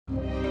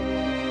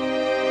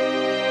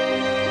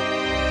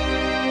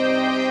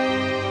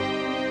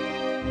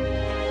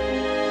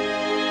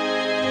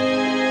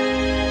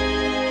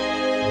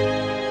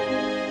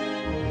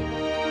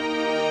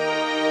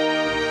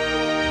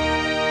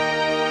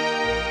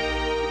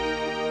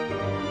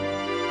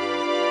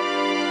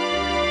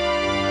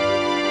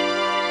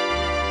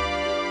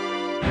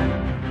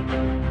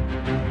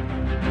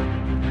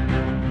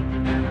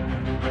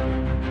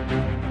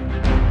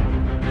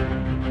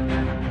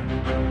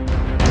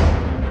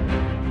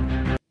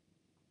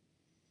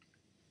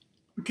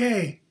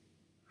Okay,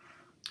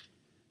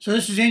 so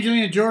this is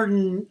Angelina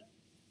Jordan,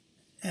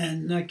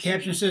 and the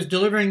caption says,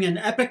 delivering an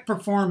epic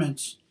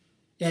performance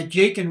at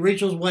Jake and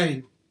Rachel's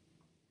wedding.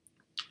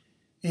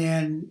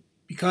 And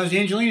because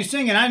Angelina's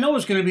singing, I know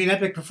it's going to be an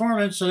epic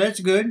performance, so that's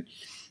good.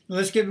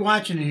 Let's get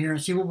watching it here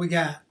and see what we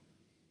got.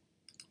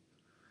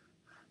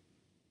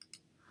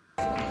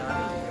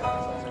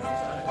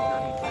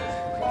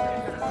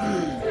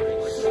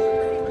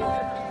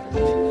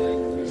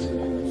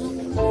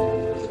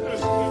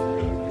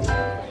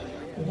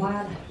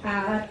 What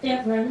a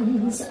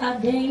difference a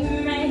day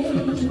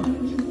made.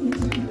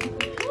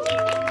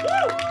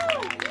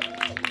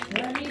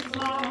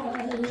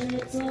 24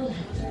 little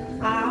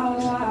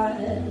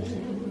hours.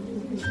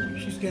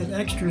 She's got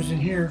extras in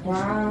here.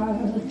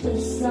 While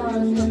the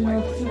sun and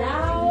the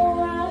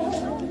flowers.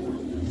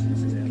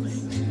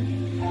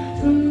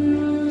 When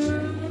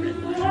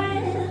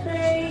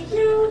they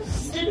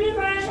used to be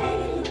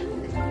rain.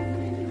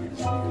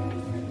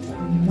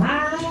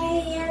 My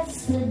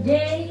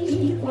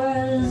yesterday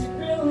was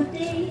blue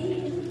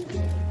deep.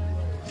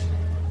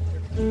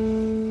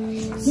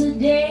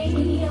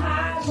 Today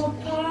I'm a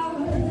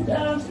part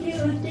of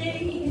you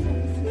deep.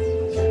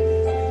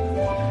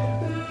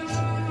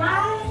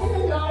 My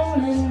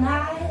lonely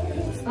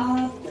nights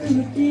are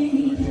through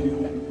deep.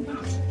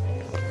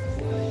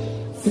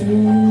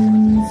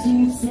 Since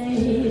you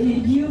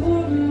said you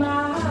were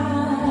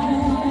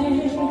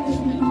mine,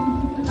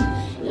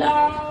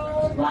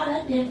 Lord, what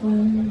a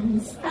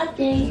difference a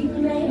day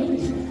made.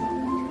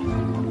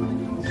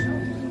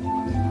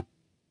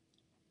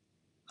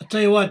 I'll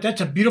tell you what,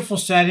 that's a beautiful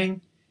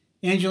setting.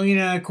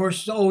 Angelina, of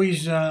course, is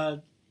always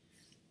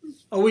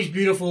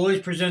beautiful,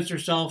 always presents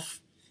herself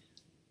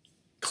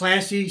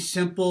classy,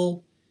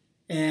 simple,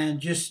 and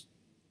just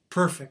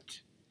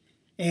perfect.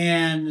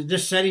 And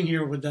this setting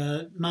here with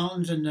the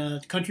mountains and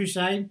the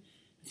countryside,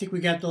 I think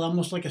we got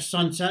almost like a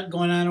sunset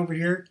going on over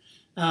here.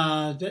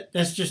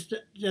 That's just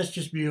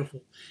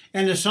beautiful.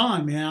 And the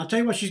song, man, I'll tell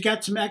you what, she's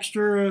got some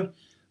extra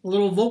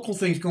little vocal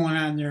things going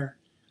on there.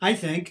 I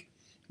think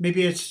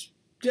maybe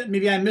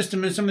I missed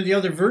them in some of the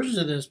other versions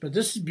of this, but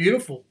this is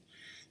beautiful.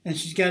 And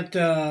she's got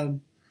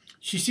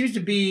she seems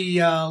to be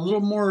a little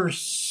more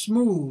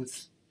smooth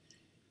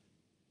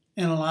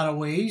in a lot of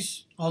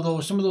ways, although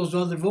some of those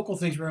other vocal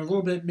things were a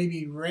little bit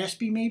maybe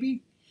raspy,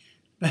 maybe.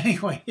 But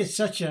anyway, it's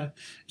such a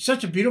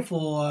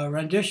beautiful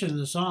rendition of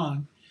the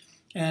song,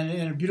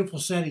 and a beautiful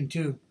setting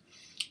too.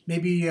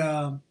 Maybe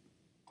Angelina,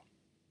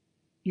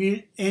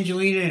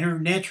 in her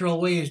natural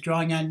way, is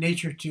drawing on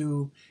nature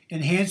to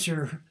enhance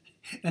her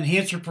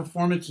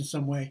performance in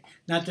some way.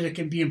 Not that it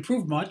can be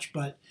improved much,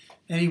 but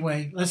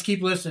anyway, let's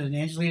keep listening.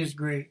 Angelina's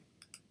great.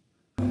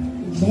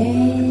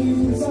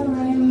 There's a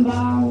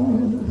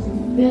rainbow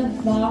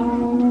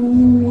before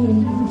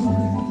me.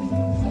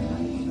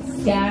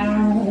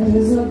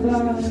 Skies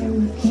above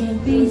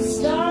can't be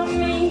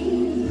stormy.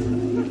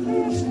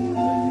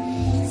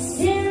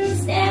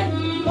 Since that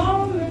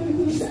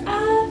moment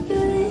of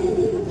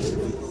bliss,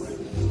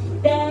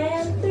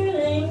 that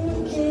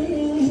thrilling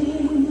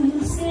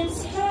kiss,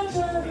 it's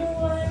heaven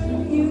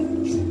when you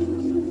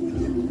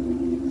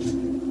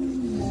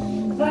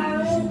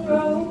find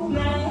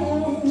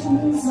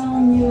romance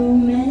on your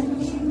menu.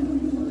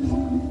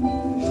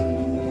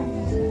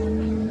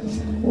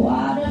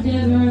 What a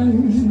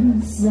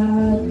difference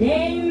a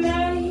day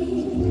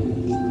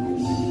made,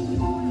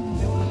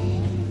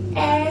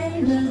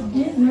 and the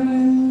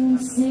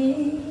difference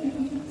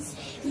is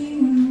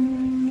you.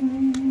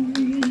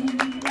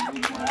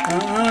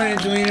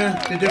 Angelina,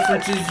 the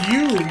difference is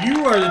you.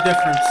 You are the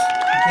difference,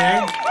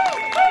 okay?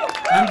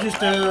 I'm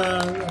just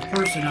a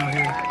person out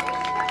here,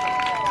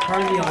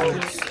 part of the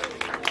audience.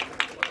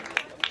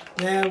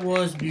 That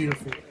was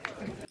beautiful.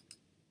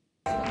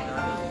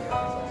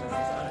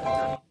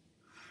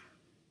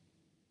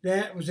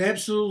 That was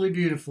absolutely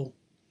beautiful.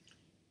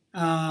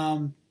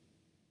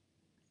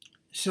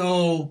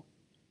 So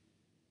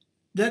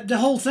the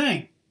whole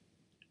thing,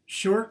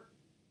 short,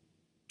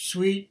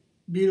 sweet,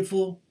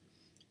 beautiful,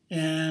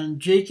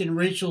 and Jake and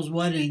Rachel's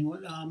wedding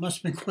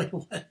must have been quite a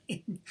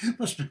wedding.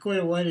 Must have been quite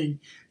a wedding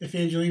if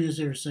Angelina's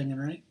there singing,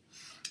 right?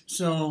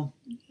 So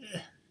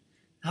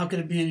how could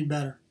it be any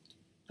better?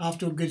 Off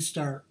to a good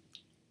start.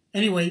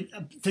 Anyway,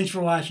 thanks for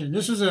watching.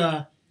 This is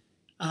a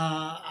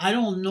I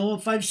don't know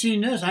if I've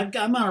seen this. I'm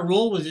on a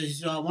roll with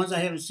these ones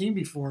I haven't seen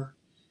before.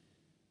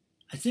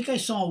 I think I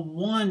saw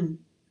one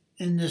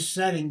in this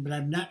setting, but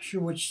I'm not sure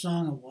which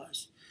song it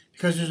was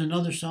because there's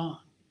another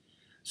song.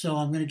 So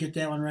I'm going to get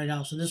that one right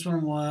out. So this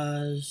one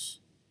was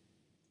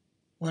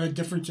What a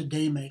Difference a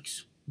Day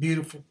Makes.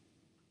 Beautiful.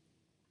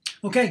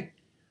 Okay,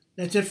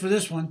 that's it for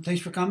this one.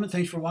 Thanks for coming.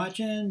 Thanks for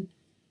watching.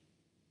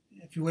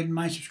 If you wouldn't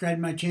mind subscribing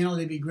to my channel,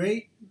 that'd be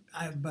great.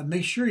 But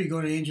make sure you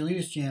go to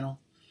Angelina's channel.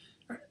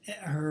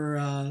 Her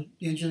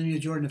Angelina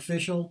Jordan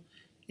Official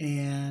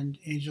and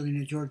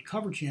Angelina Jordan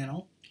Cover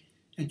Channel,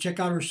 and check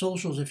out her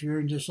socials if you're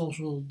into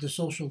the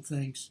social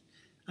things.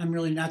 I'm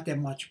really not that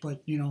much,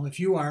 but you know, if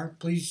you are,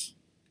 please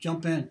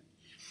jump in.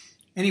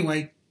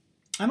 Anyway,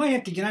 I might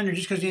have to get on there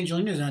just because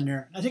Angelina's on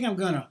there. I think I'm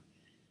gonna.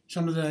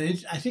 some of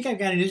the. I think I've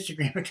got an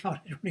Instagram account.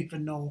 I don't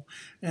even know,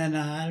 and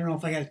I don't know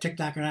if I got a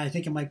TikTok or not. I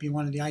think it might be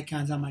one of the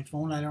icons on my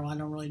phone. I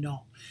don't really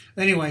know.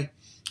 Anyway,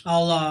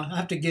 I'll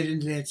have to get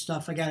into that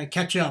stuff. I got to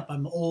catch up.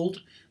 I'm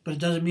old, but it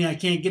doesn't mean I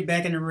can't get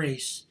back in the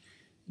race.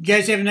 You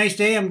guys have a nice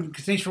day.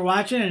 Thanks for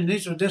watching, and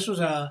this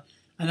was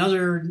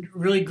another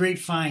really great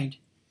find.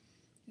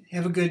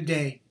 Have a good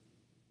day.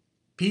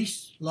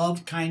 Peace,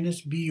 love,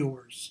 kindness be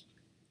yours.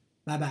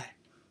 Bye bye.